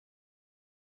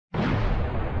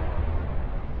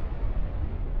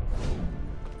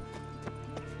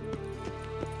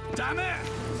Damn it!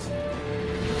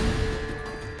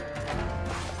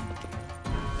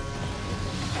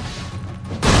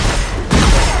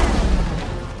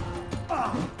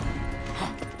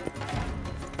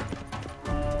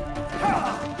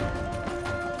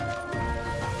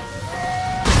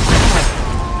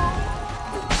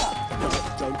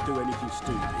 Don't do anything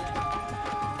stupid.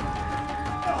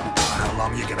 How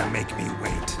long you gonna make me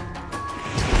wait?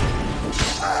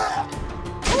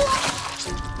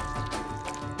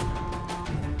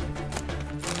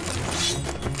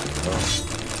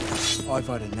 I've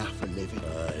had enough of living.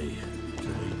 Aye, to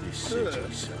leave this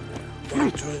city somehow.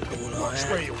 Drink all I have.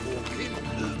 Where you walking?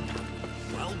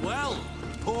 Well, well.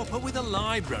 Pauper with a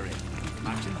library.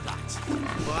 Imagine that.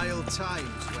 Vile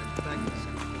times when beggars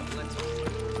got letters.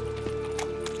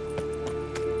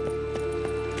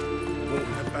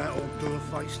 Walking about all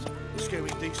door-faced,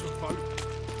 scaring decent folk.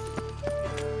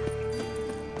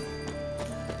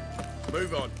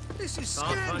 Move on. This is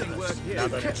Can't find scandalous. work here. You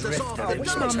kept us off. I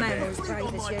wish my man was brave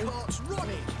on as my you. parts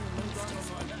rotted.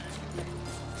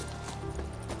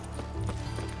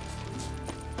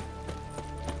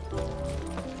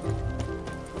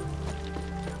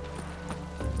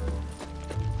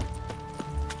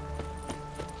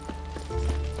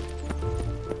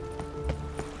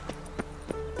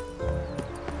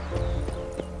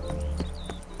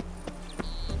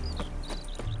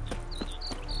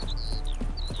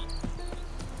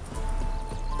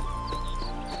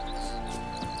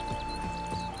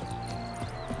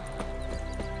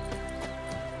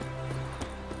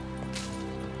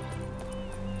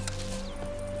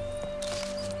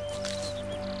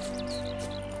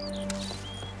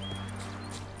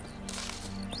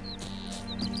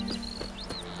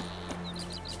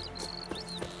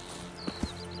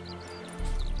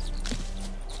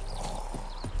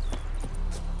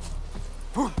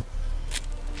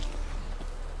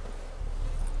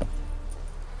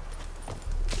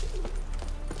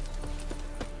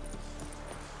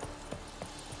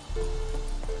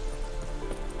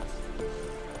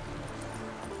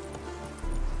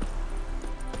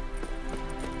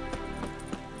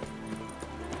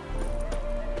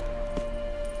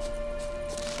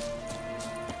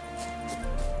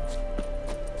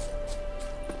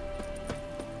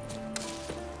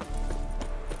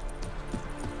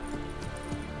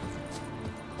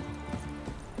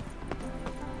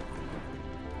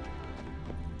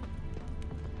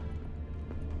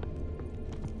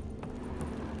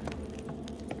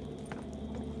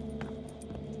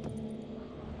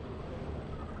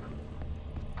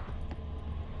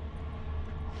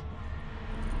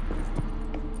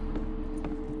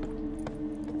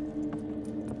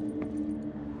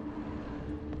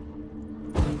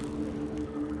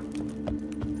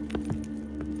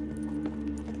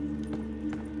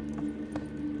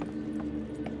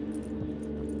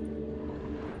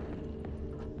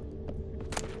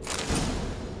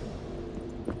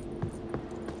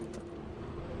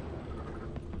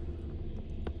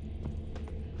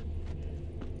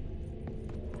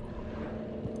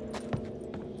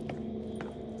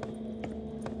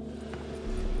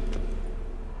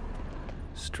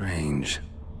 Strange.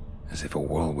 As if a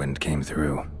whirlwind came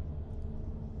through.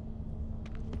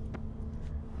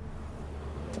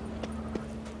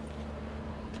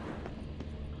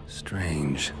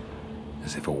 Strange.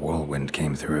 As if a whirlwind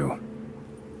came through.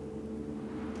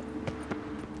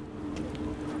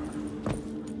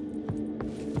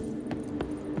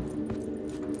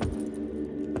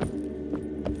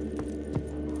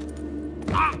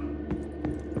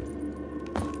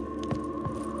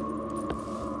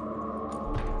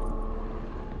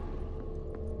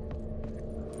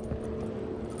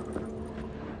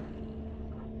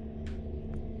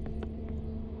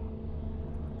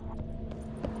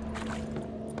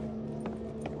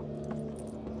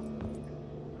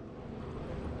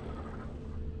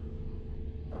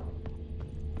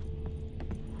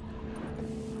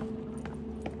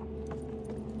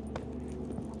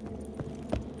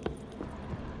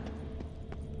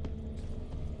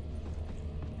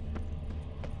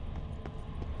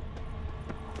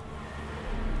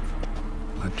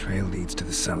 Blood trail leads to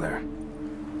the cellar.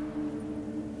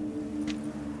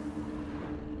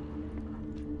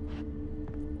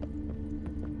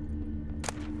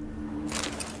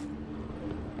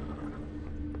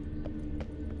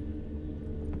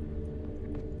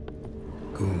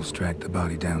 Ghouls dragged the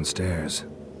body downstairs,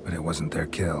 but it wasn't their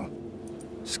kill.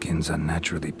 Skin's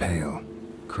unnaturally pale,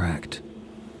 cracked.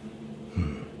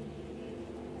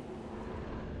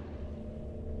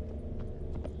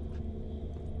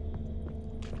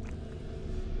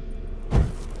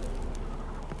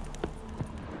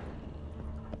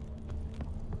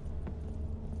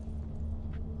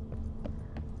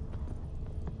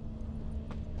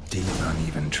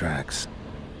 Uneven tracks.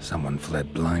 Someone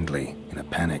fled blindly in a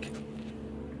panic.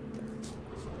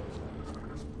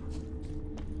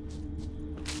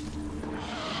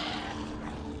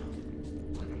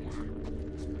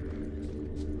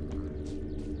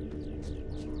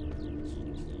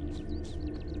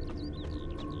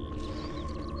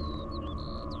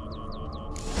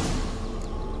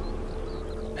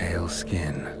 Pale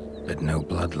skin, but no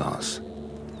blood loss.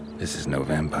 This is no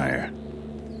vampire.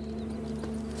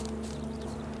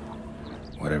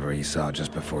 Whatever he saw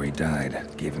just before he died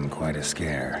gave him quite a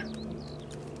scare.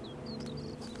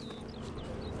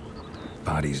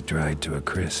 Body's dried to a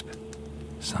crisp.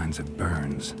 Signs of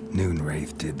burns.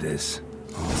 Noonwraith did this.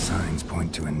 All signs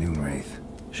point to a Noonwraith.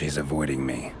 She's avoiding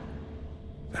me.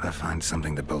 Gotta find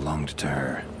something that belonged to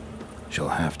her. She'll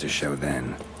have to show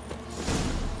then.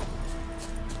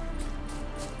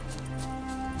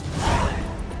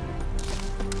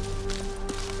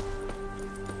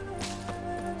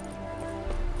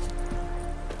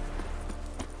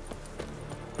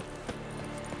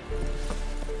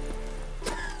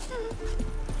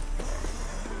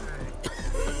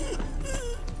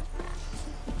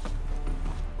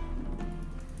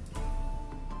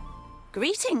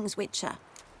 Greetings, Witcher.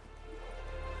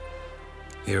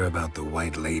 Hear about the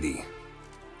White Lady.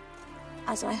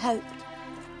 As I hoped.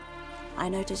 I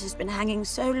notice it's been hanging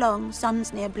so long,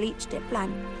 sun's near bleached it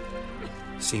blank.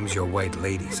 Seems your White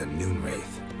Lady's a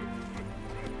Noonwraith.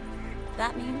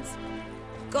 That means...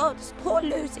 Gods, poor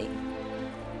Lucy.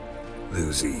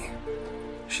 Lucy.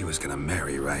 She was gonna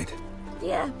marry, right?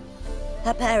 Yeah.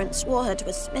 Her parents swore her to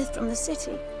a smith from the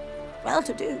city.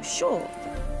 Well-to-do, sure.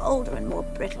 Older and more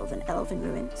brittle than elven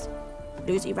ruins.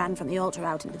 Lucy ran from the altar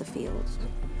out into the fields,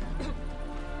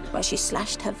 where she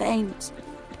slashed her veins.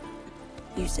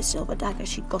 Used the silver dagger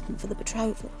she'd gotten for the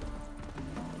betrothal.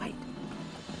 Wait,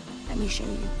 let me show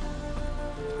you.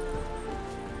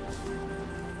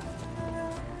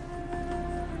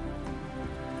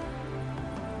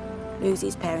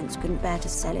 Lucy's parents couldn't bear to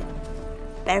sell it,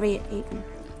 bury it even.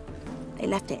 They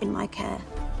left it in my care.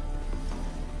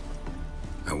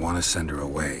 I want to send her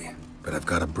away, but I've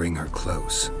got to bring her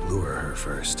close, lure her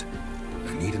first.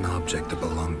 I need an object that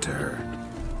belonged to her.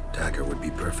 Dagger would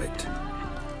be perfect.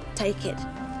 Take it,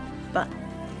 but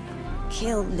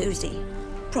kill Lucy.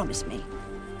 Promise me.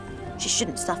 She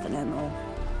shouldn't suffer no more.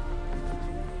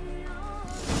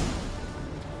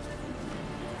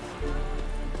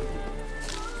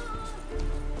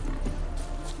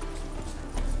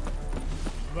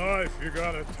 Life, you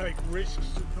gotta take risks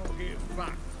and not get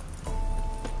fucked.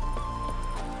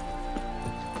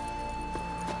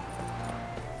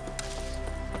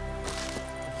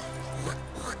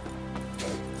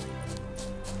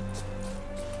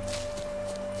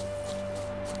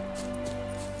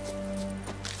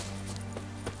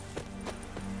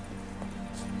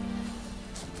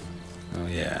 Oh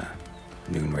yeah.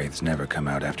 Noonwraiths never come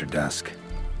out after dusk.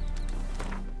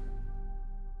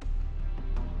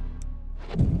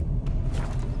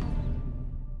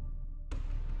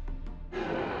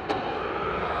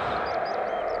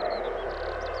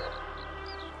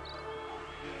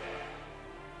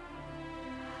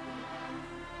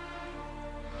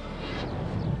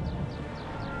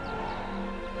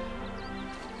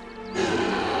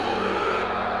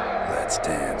 Let's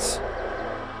dance.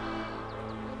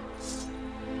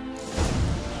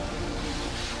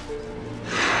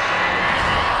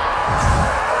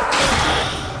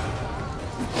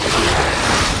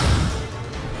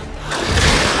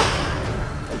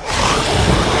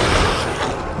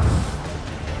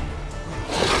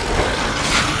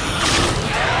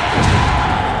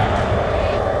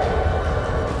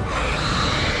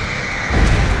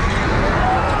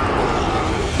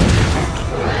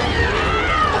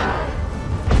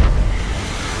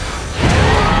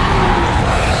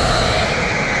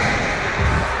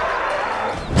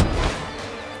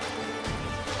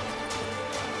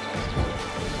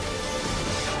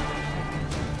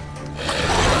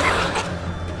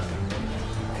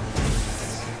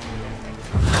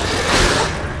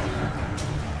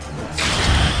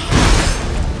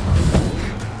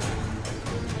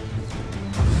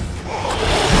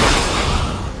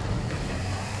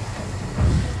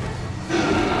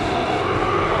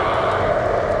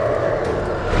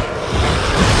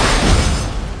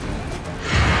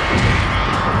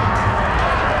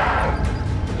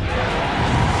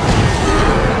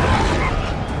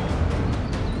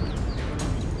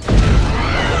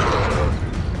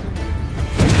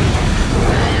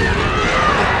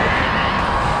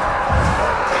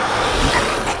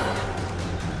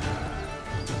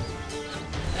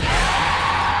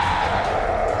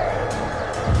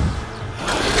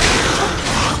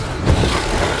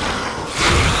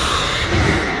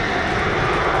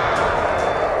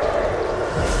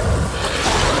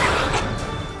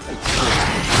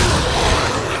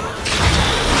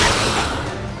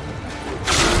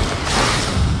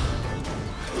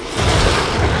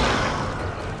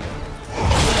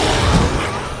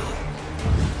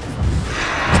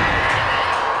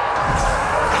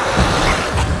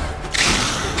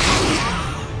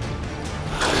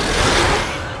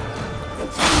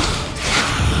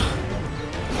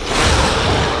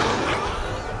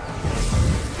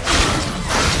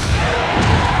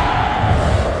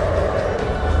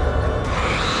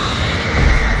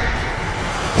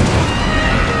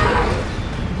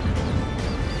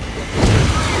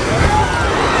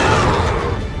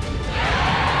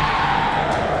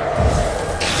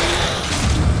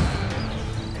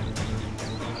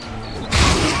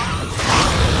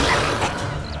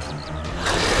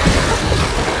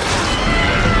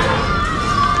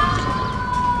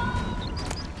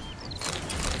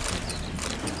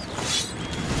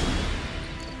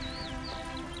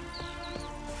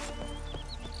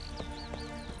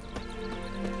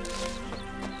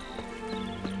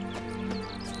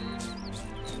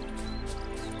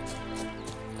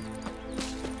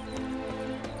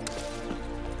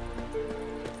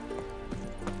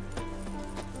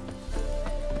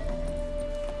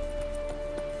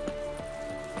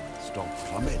 stop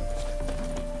plumbing.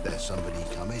 There's somebody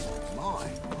coming. My,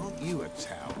 aren't you a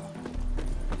tower?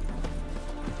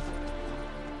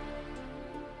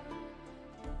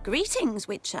 Greetings,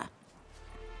 Witcher.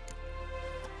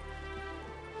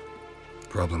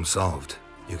 Problem solved.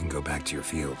 You can go back to your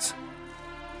fields.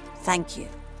 Thank you.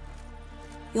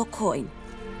 Your coin.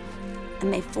 And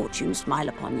may fortune smile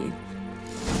upon you.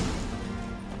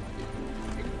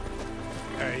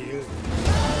 Hey, you.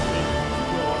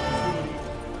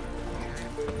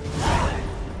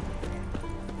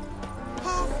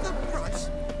 Half the price?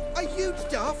 Are you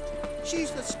daft?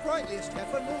 She's the sprightliest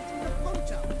heifer north from the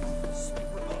Contrato.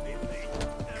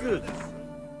 Good.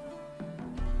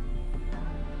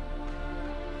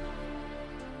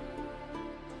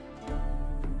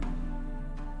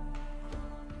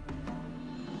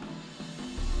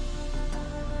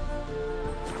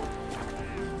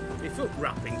 Your foot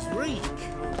wrappings reek.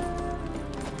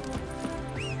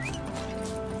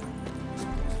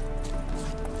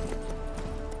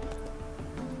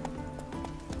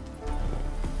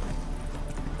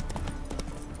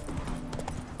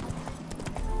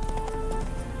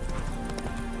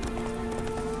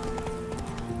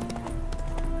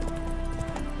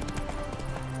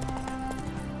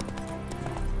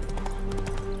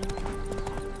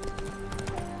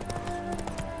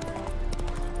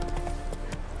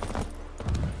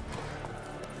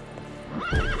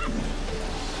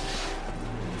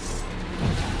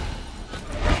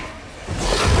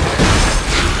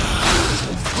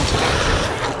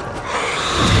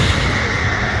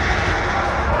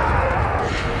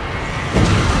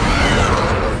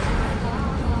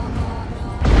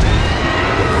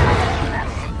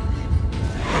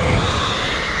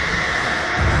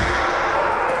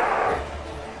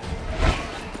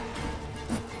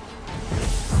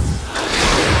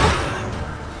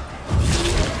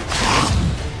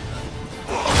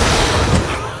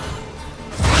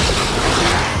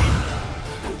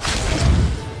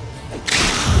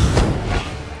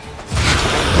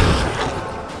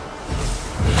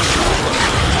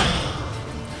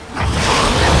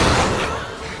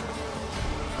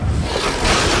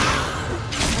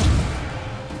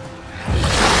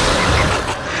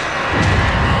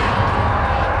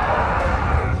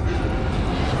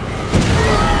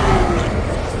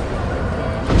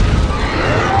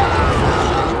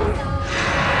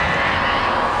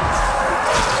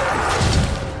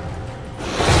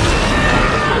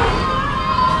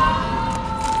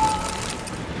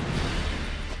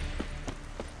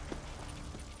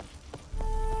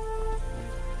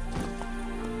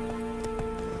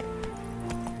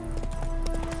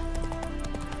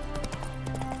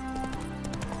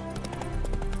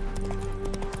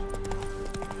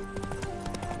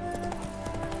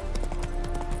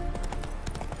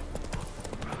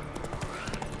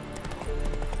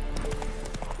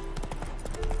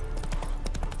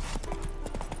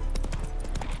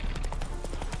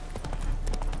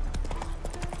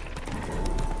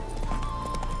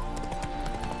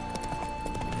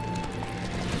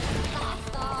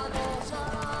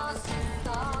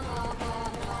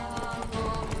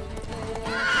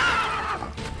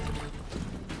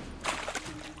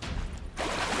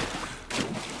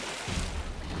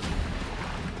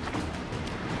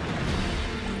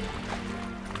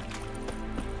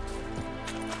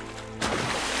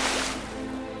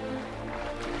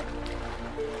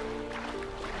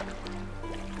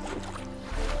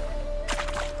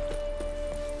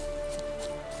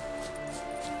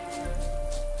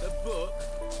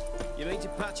 You mean to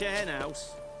patch a hen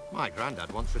house? My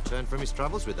granddad once returned from his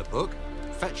travels with a book.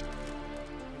 Fetched.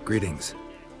 Greetings.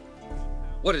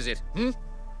 What is it,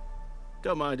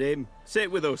 Don't mind him.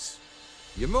 Sit with us.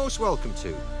 You're most welcome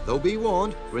to. Though be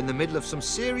warned, we're in the middle of some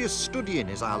serious studying,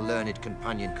 as our learned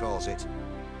companion calls it.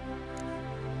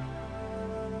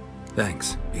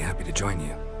 Thanks. Be happy to join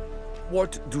you.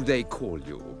 What do they call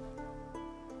you?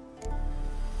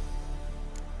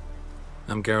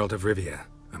 I'm Geralt of Rivia.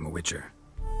 I'm a Witcher.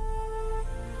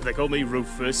 They call me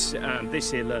Rufus, and this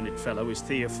here learned fellow is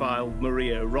Theophile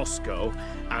Maria Roscoe,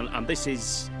 and this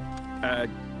is,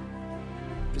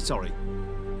 sorry.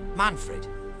 Manfred.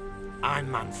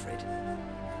 I'm Manfred.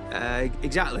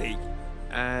 Exactly.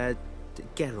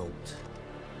 Geralt.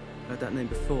 Heard that name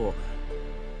before.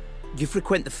 You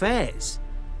frequent the fairs?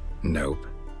 Nope.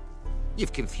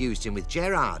 You've confused him with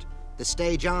Gerard, the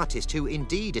stage artist who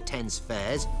indeed attends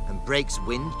fairs and breaks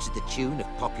wind to the tune of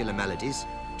popular melodies.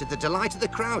 To the delight of the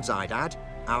crowds, I'd add.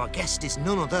 Our guest is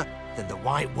none other than the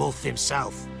White Wolf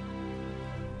himself.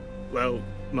 Well,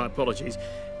 my apologies.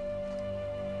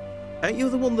 Ain't you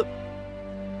the one that...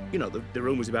 You know, the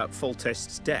rumours about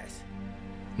Foltest's death?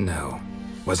 No.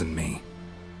 Wasn't me.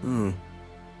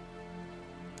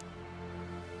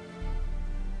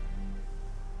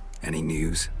 Any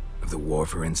news? Of the war,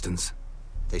 for instance?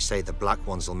 They say the Black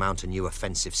Ones will mount a new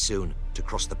offensive soon, to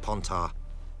cross the Pontar.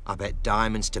 I bet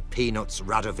diamonds to peanuts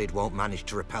Radovid won't manage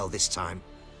to repel this time.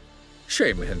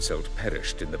 Shame Henselt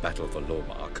perished in the battle for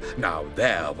Lomark. Now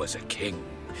there was a king.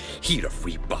 He'd have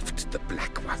rebuffed the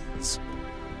Black Ones.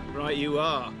 Right you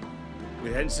are.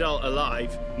 With Henselt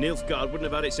alive, Nilfgaard wouldn't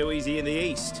have had it so easy in the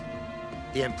east.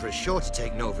 The Emperor's sure to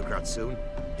take Novigrad soon.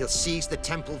 He'll seize the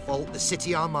Temple Vault, the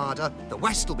City Armada. The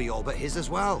West will be all but his as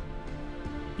well.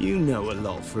 You know a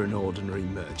lot for an ordinary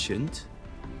merchant.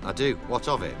 I do. What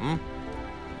of it, hmm?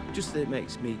 Just that it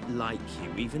makes me like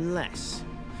you even less.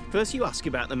 First you ask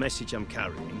about the message I'm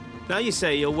carrying. Now you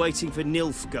say you're waiting for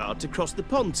Nilfgaard to cross the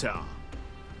Pontar.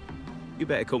 You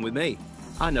better come with me.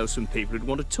 I know some people who'd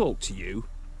want to talk to you.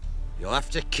 You'll have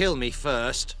to kill me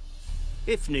first.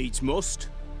 If needs must.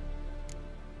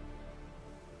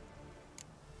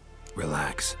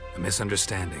 Relax. A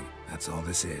misunderstanding. That's all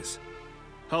this is.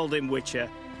 Hold him, Witcher.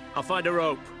 I'll find a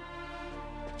rope.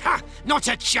 Ha! Not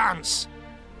a chance!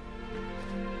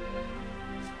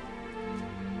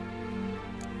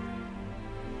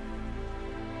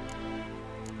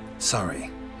 Sorry,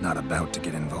 not about to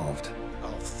get involved.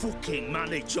 I'll fucking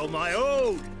manage on my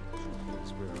own!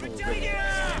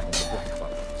 Virginia!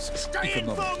 Stay in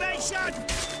formation!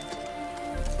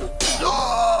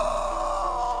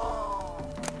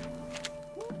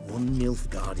 One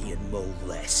Nilfgaardian mole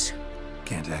less.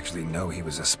 Can't actually know he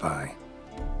was a spy.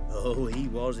 Oh, he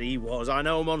was. I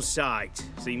know him on sight.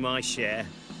 See my share.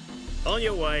 On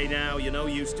your way now, you're no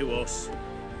use to us.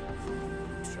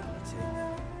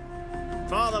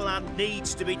 Fatherland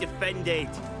needs to be defended.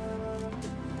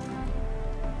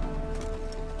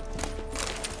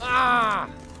 Ah,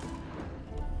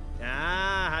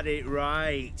 had it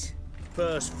right.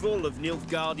 Purse full of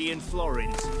Nilfgaardian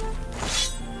florins.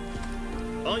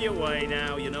 On your way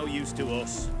now, you're no use to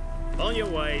us. On your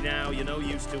way now, you're no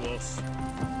use to us.